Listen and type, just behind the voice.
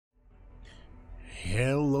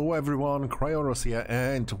Hello everyone, Cryorus here,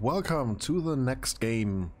 and welcome to the next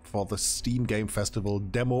game for the Steam Game Festival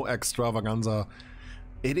Demo Extravaganza.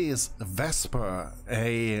 It is Vesper,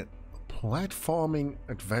 a platforming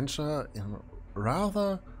adventure in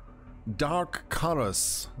rather dark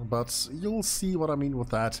colors, but you'll see what I mean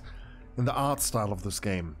with that in the art style of this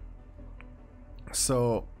game.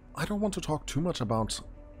 So, I don't want to talk too much about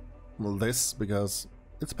this, because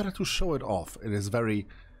it's better to show it off. It is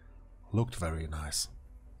looked very nice.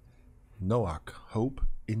 Noach, hope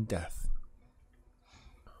in death.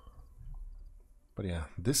 But yeah,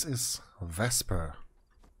 this is Vesper.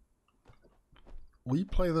 We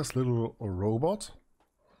play this little robot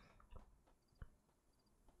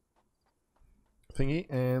thingy,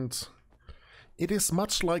 and it is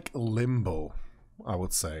much like Limbo, I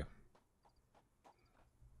would say.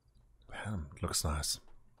 Damn, it looks nice.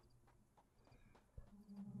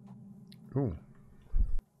 Ooh.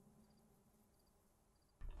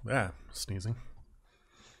 Yeah, sneezing.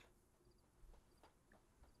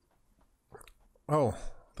 Oh,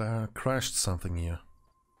 there crashed something here.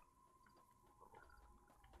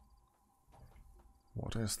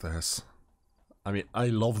 What is this? I mean, I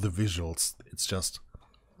love the visuals. It's just...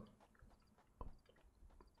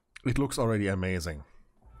 it looks already amazing.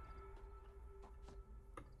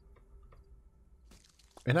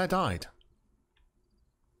 And I died.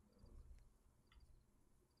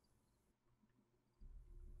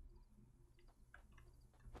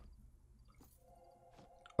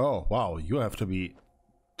 Oh, wow, you have to be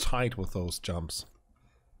tight with those jumps.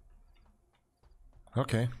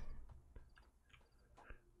 Okay.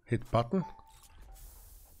 Hit button.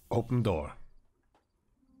 Open door.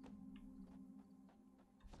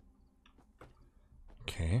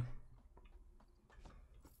 Okay.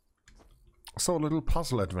 So, a little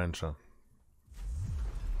puzzle adventure.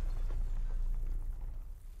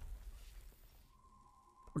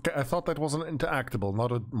 Okay, I thought that was an interactable,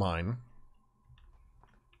 not a mine.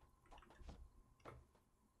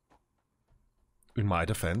 In my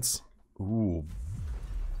defense. Ooh.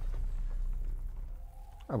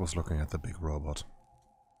 I was looking at the big robot.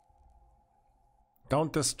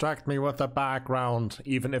 Don't distract me with the background,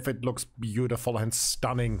 even if it looks beautiful and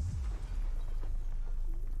stunning.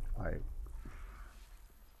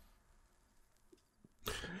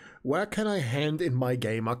 Where can I hand in my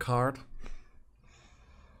gamer card?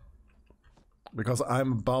 Because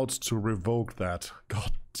I'm about to revoke that.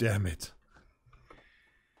 God damn it.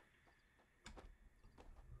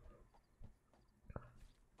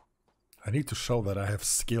 I need to show that I have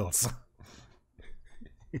skills.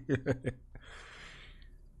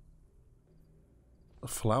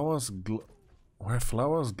 Flowers glow. Where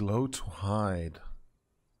flowers glow to hide.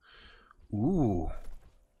 Ooh.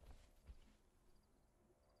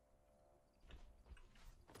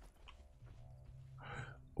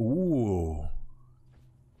 Ooh.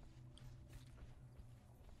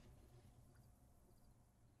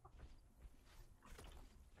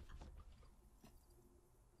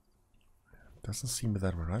 Doesn't seem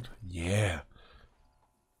that way, right? Yeah.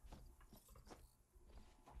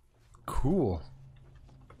 Cool.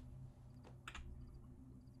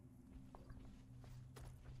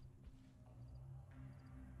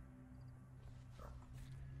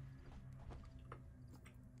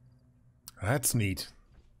 That's neat.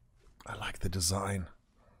 I like the design.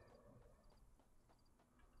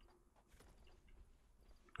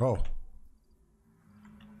 Oh.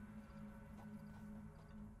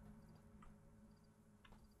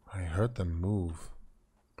 I heard them move.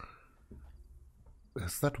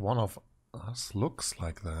 Is that one of us? Looks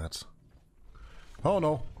like that. Oh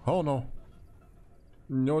no! Oh no!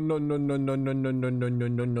 No no no no no no no no no no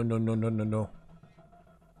no no no no no no no.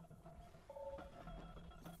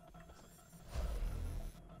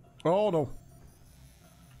 Oh no!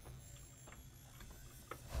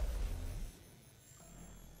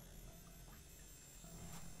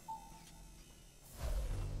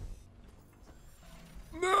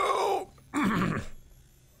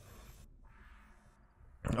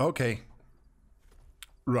 Okay.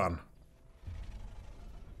 Run.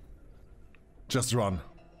 Just run.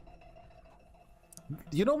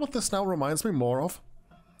 You know what this now reminds me more of?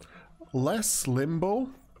 Less Limbo,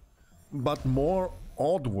 but more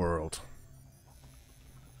Oddworld.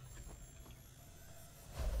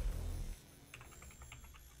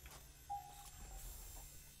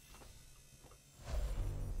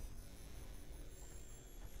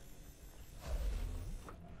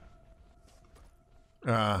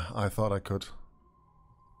 I thought I could.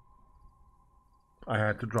 I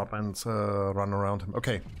had to drop and run around him.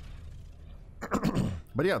 Okay.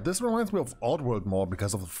 But yeah, this reminds me of Oddworld more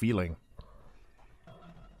because of the feeling.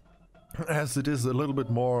 as it is a little bit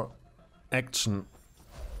more action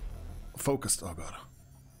focused. Oh god.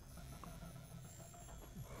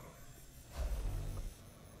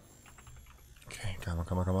 Okay, come on,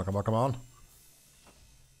 come on, come on, come on, come on.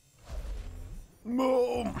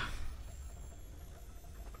 Boom!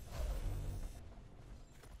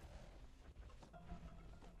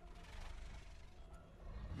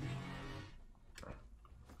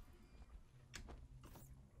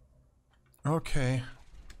 Okay.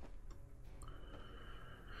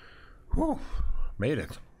 Whew. Made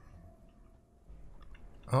it.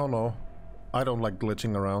 Oh no. I don't like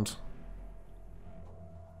glitching around.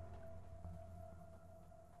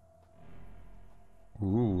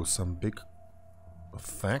 Ooh, some big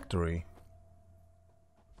factory.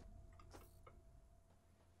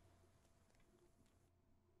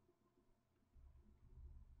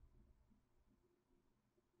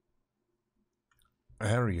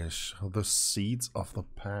 Arish, the seeds of the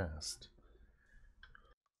past.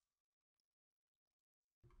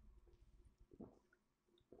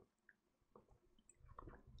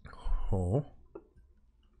 Oh.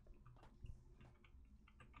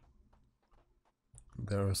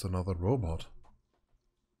 There is another robot.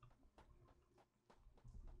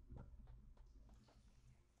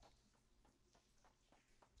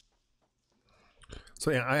 So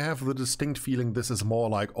yeah, I have the distinct feeling this is more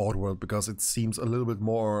like Oddworld because it seems a little bit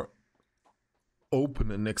more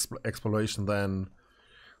open in exploration than,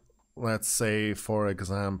 let's say, for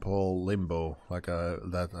example, Limbo, like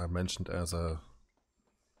that I mentioned as a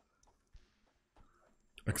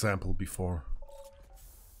example before.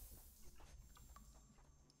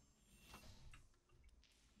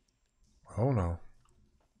 Oh no.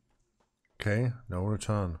 Okay, no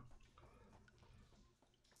return.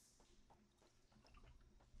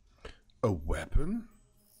 A weapon?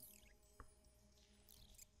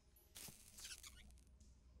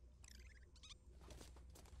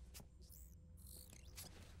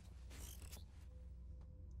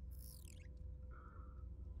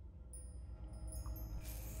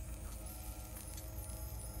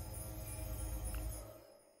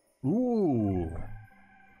 Ooh.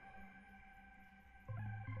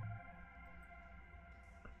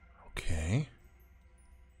 Okay.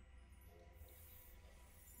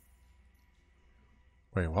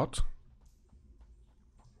 Wait, what?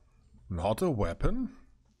 Not a weapon?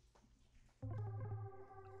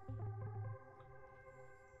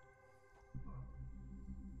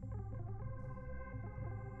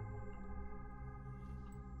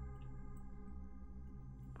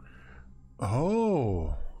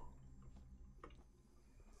 Oh.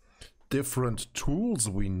 Different tools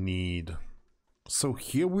we need. So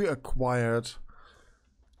here we acquired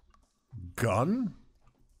gun?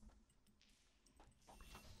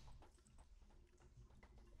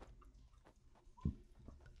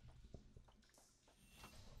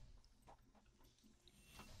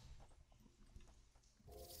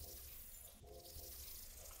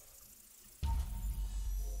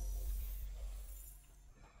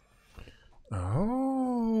 Oh.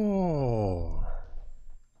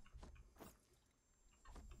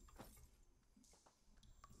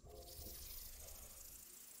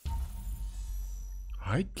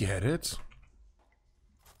 I get it.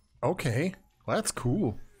 Okay, that's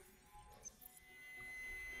cool.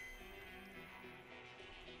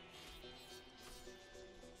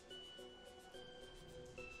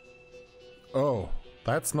 Oh,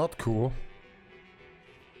 that's not cool.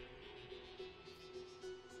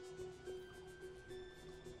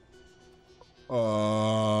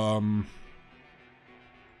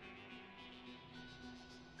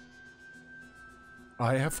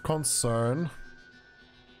 I have concern.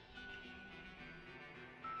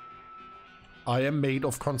 I am made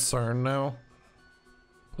of concern now.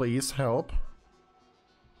 Please help.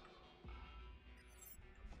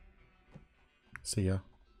 See ya.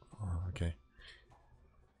 Oh, okay.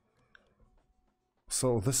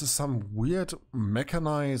 So this is some weird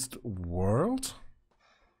mechanized world?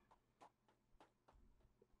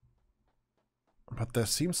 But there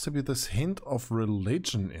seems to be this hint of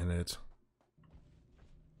religion in it.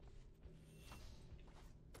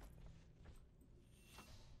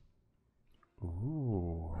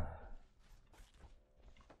 Ooh.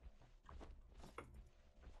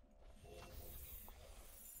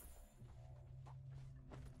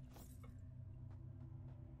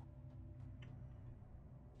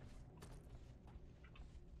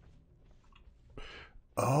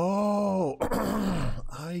 Oh,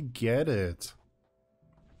 I get it.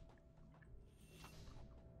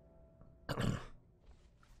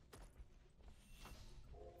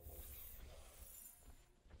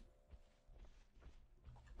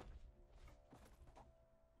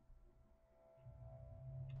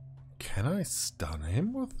 Can I stun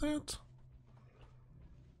him with that?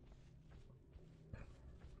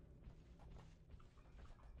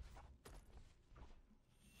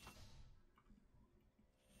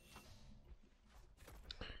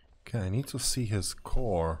 Okay, I need to see his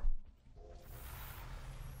core.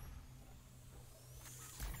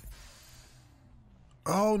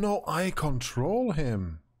 Oh no, I control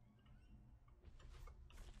him.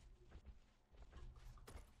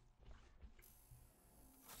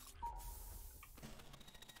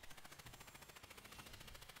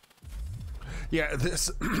 Yeah, this...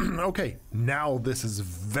 okay, now this is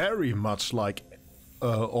very much like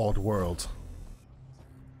Oddworld.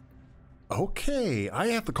 Okay, I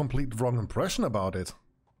had the complete wrong impression about it.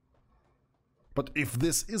 But if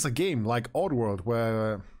this is a game like Oddworld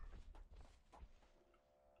where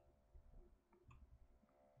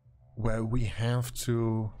we have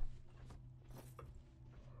to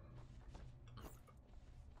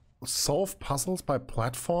solve puzzles by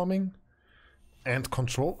platforming and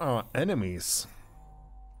control our enemies.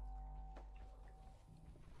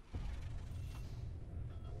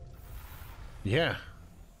 Yeah.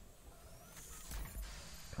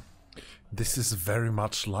 This is very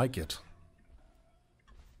much like it.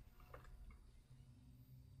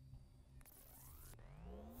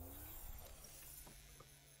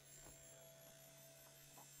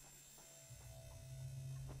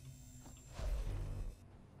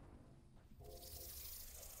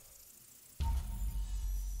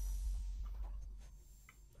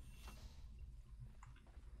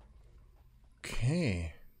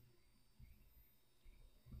 Okay.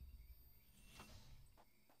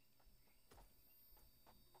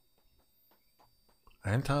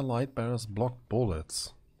 Anti-light bearers block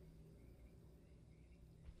bullets.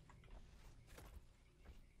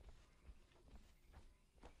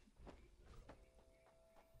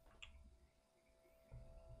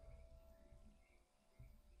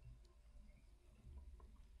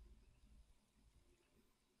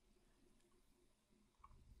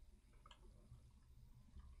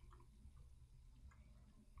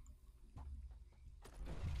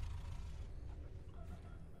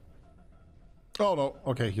 Oh no,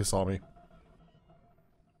 okay, he saw me.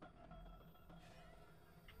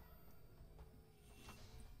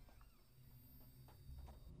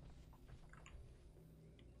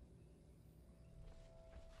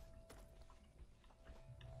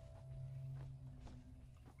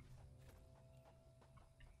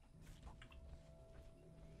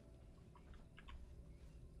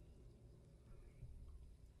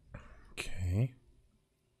 Okay.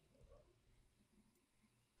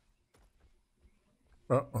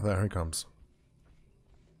 Oh, there he comes.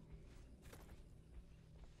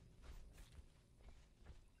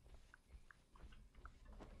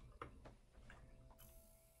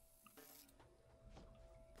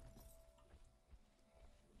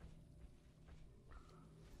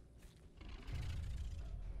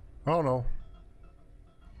 Oh no.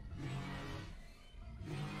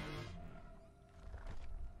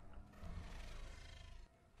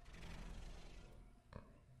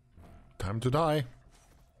 Time to die.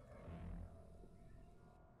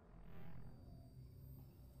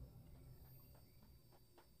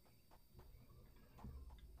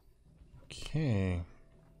 Okay.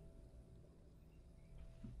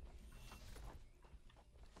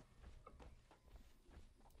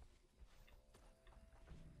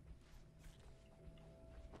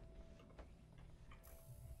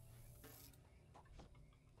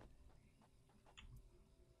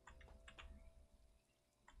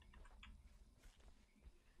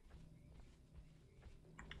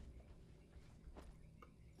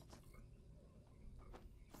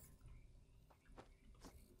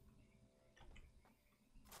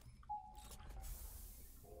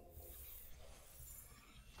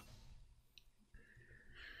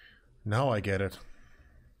 Now I get it.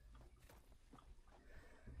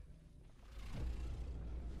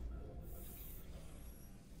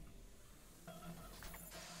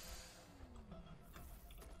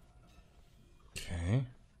 Okay.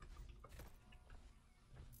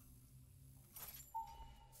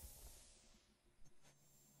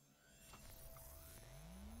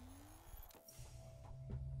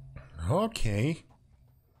 Okay.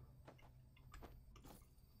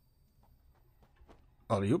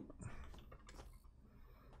 Alley-oop.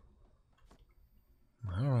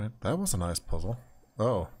 Alright, that was a nice puzzle.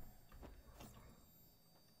 Oh.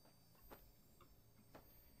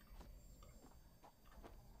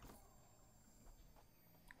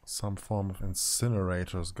 Some form of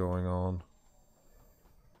incinerators going on.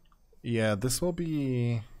 Yeah, this will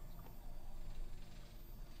be...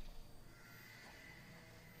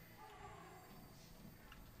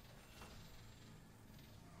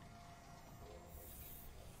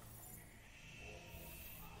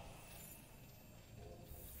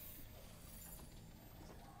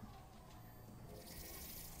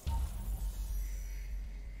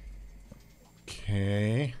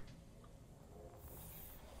 Okay.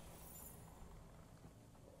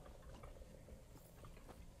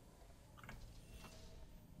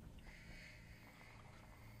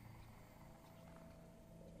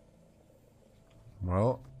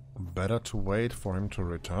 Well, better to wait for him to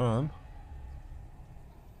return.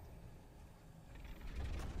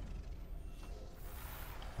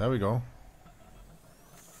 There we go.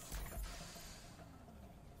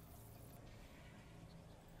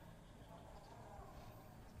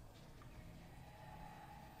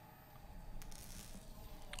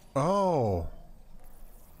 Oh.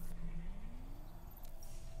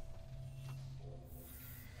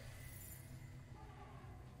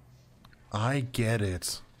 I get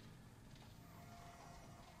it.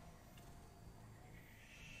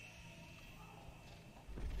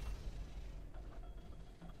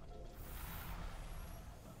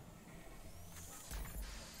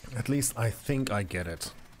 At least I think I get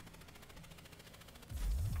it.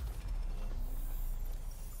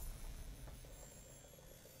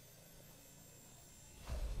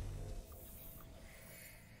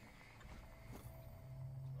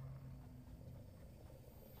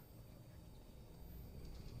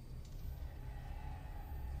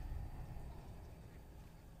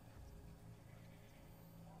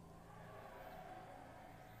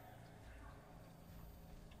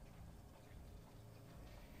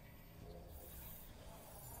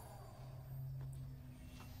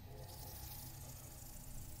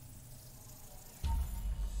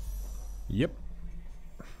 Yep.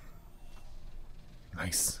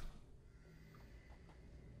 Nice.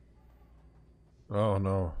 Oh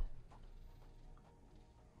no.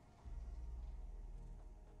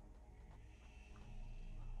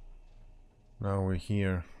 Now we're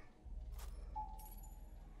here.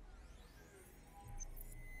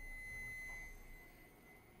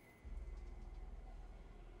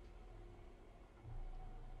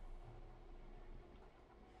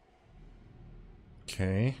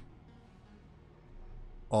 Okay.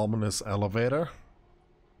 Ominous elevator.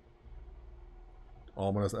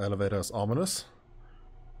 Ominous elevator is ominous.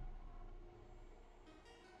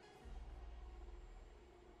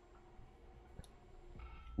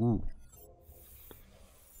 Ooh.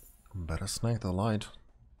 Better snag the light.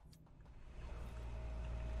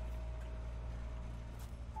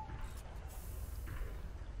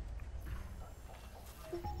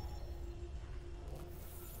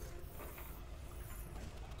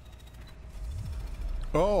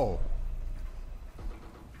 Oh!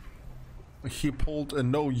 He pulled a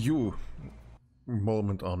no you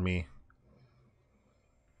moment on me.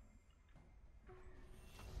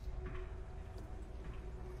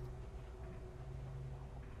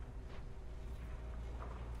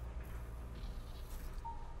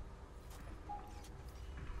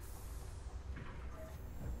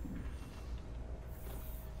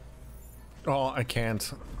 Oh, I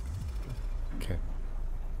can't. Okay.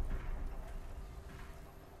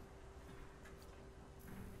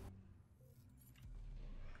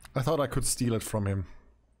 I thought I could steal it from him.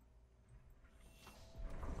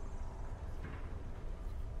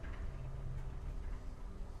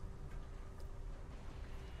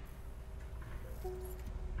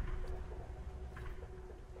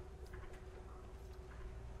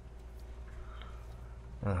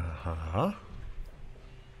 Uh-huh.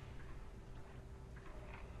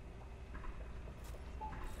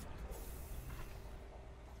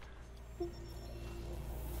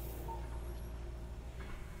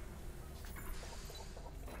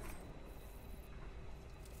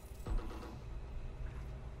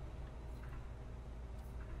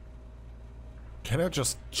 Can I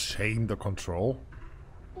just chain the control?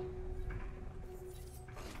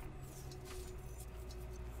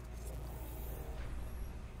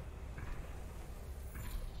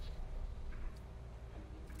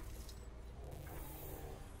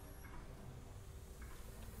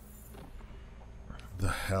 The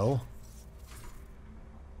hell?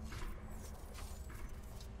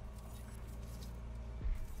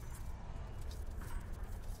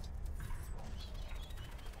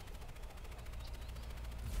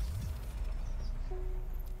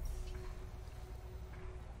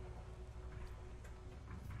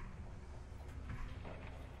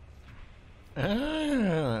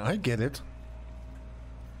 Ah, I get it.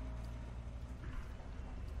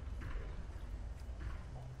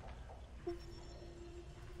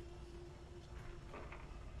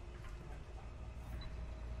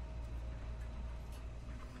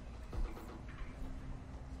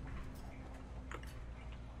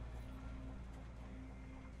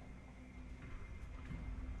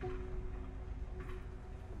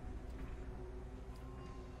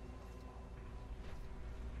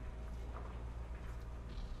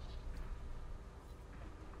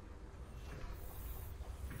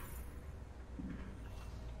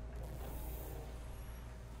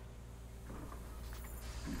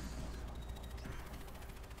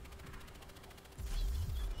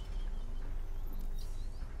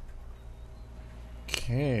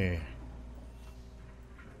 Okay.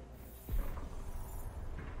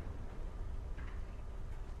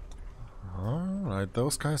 Alright,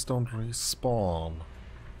 those guys don't respawn.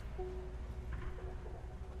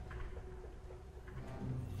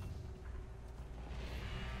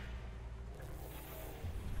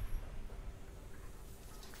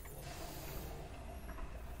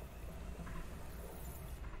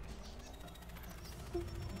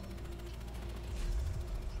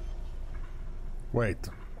 Wait.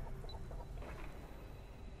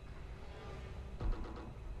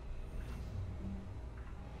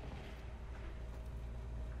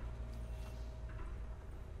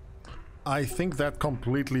 I think that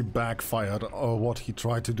completely backfired, or what he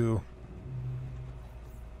tried to do.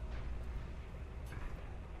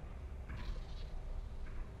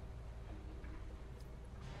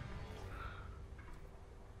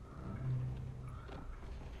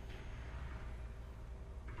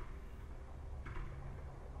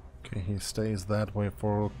 Okay, he stays that way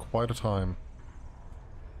for quite a time.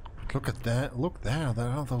 But look at that, look there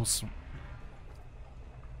are those...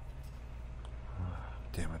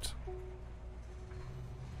 Damn it.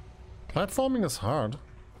 Platforming is hard.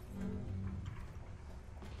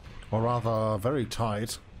 Or rather, very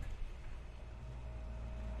tight.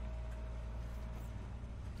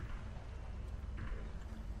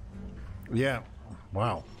 Yeah,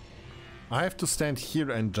 wow. I have to stand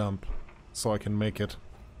here and jump, so I can make it.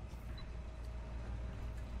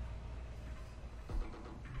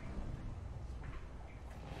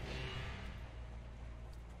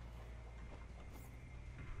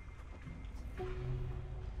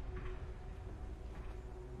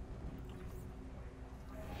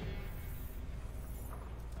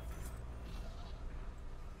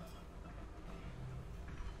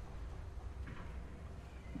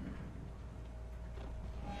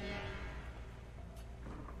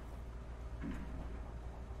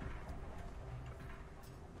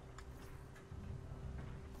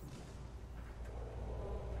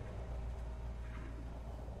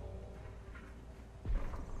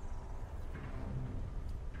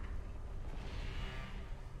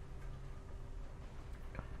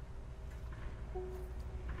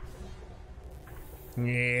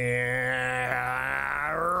 Yeah.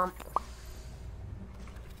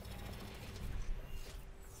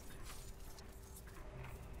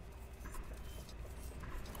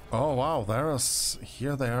 Oh wow,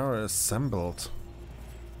 here they are assembled.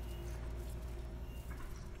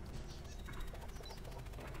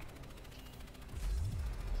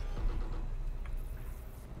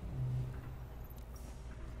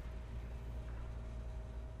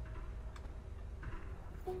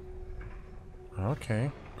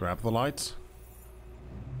 Okay, grab the lights.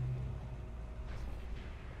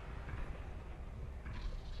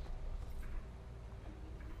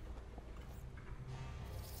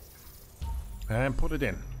 And put it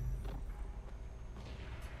in.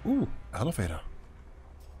 Ooh, elevator.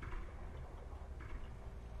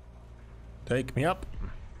 Take me up.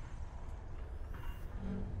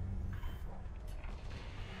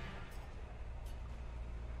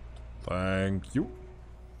 Thank you.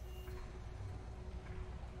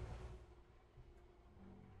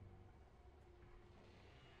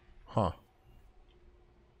 Huh.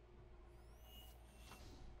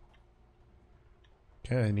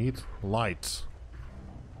 Okay, I need light.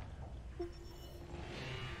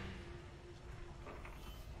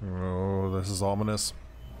 Oh, this is ominous.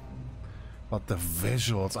 But the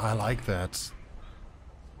visuals, I like that.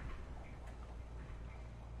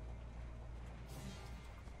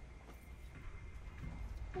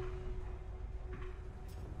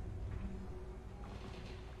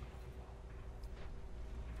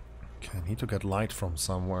 Okay, I need to get light from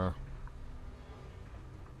somewhere.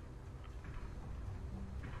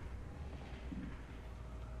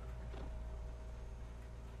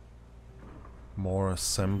 More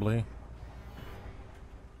assembly.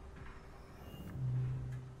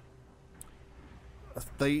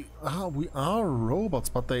 We are robots,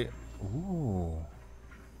 but they... Ooh.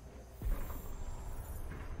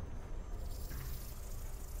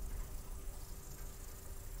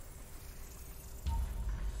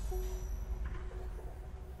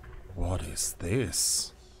 What is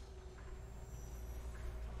this?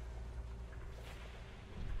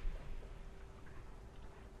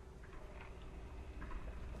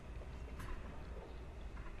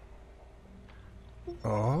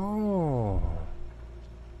 Oh.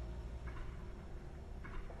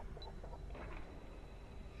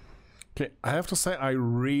 Okay, I have to say I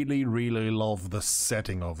really, really love the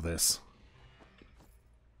setting of this.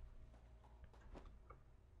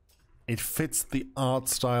 It fits the art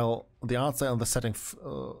style. The art style and the setting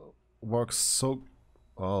works so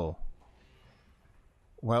Oh.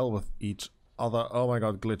 Well, with each other. Oh my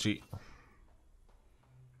god, glitchy.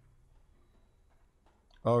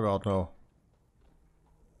 Oh god, no.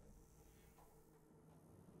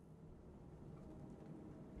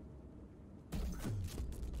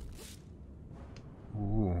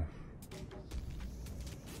 Ooh.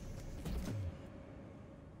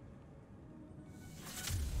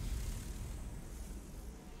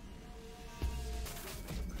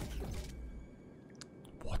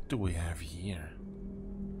 What do we have here?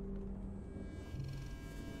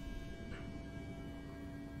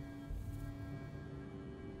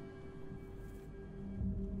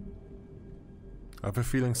 I have a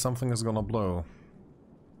feeling something is gonna blow.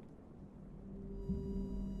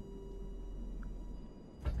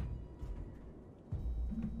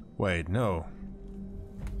 Wait, no.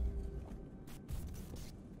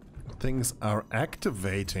 Things are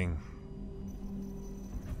activating.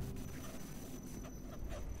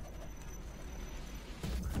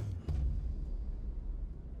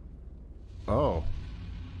 Oh.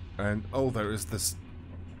 And oh, there is this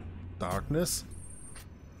darkness.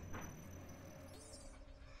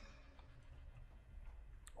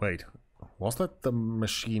 Wait, was that the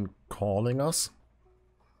machine calling us?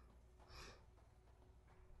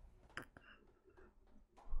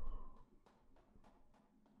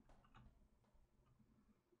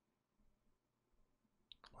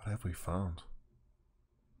 What have we found?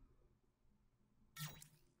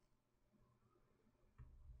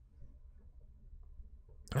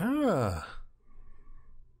 Ah!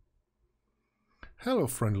 Hello,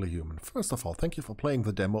 friendly human. First of all, thank you for playing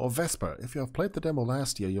the demo of Vesper. If you have played the demo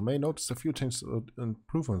last year, you may notice a few changes and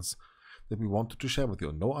improvements that we wanted to share with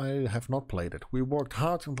you. No, I have not played it. We worked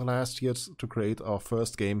hard in the last years to create our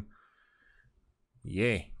first game.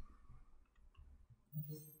 Yay.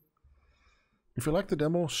 If you like the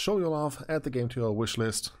demo, show your love, add the game to your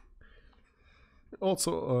wishlist.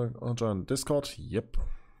 Also, join Discord. Yep.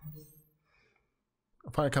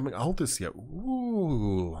 Finally coming out this year.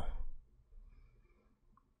 Ooh.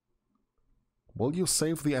 Will you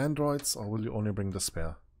save the androids, or will you only bring the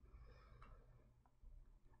spare?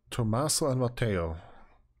 Tommaso and Matteo,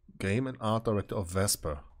 game and art director of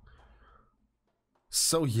Vesper.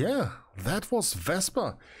 So yeah, that was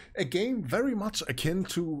Vesper. A game very much akin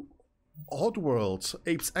to Oddworld,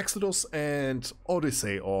 Apes Exodus and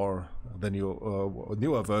Odyssey, or the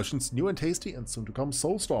newer versions, New and Tasty, and soon to come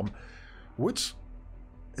Soulstorm, which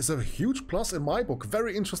is a huge plus in my book.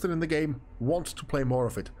 Very interested in the game, want to play more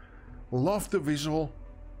of it. Love the visual,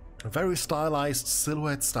 very stylized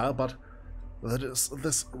silhouette style, but that is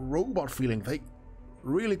this robot feeling. They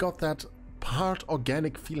really got that part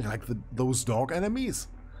organic feeling, like those dog enemies.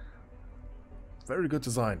 Very good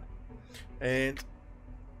design. And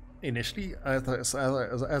initially,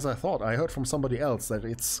 as I thought, I heard from somebody else that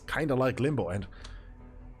it's kind of like Limbo, and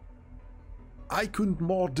I couldn't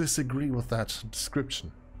more disagree with that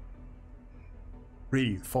description.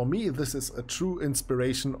 Really, for me, this is a true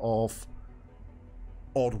inspiration of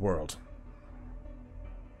Oddworld.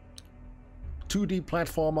 2D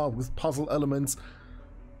platformer with puzzle elements,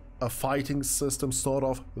 a fighting system sort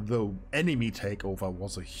of. The enemy takeover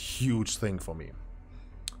was a huge thing for me.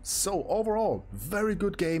 So overall, very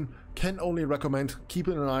good game, can only recommend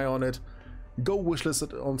keeping an eye on it. Go wishlist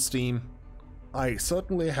it on Steam. I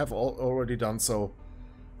certainly have already done so,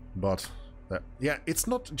 but yeah, it's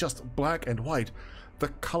not just black and white. The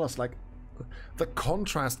colors, like the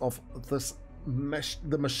contrast of this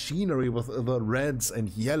the machinery with the reds and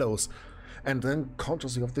yellows, and then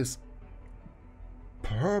contrast of this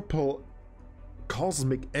purple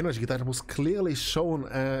cosmic energy that was clearly shown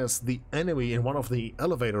as the enemy in one of the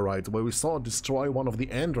elevator rides where we saw it destroy one of the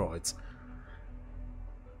androids.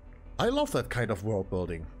 I love that kind of world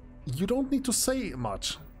building. You don't need to say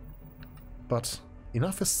much, but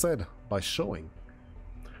enough is said by showing.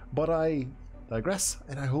 But I digress,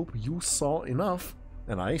 and I hope you saw enough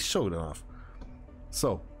and I showed enough.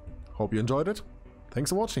 So, hope you enjoyed it.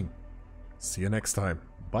 Thanks for watching. See you next time.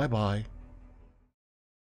 Bye bye.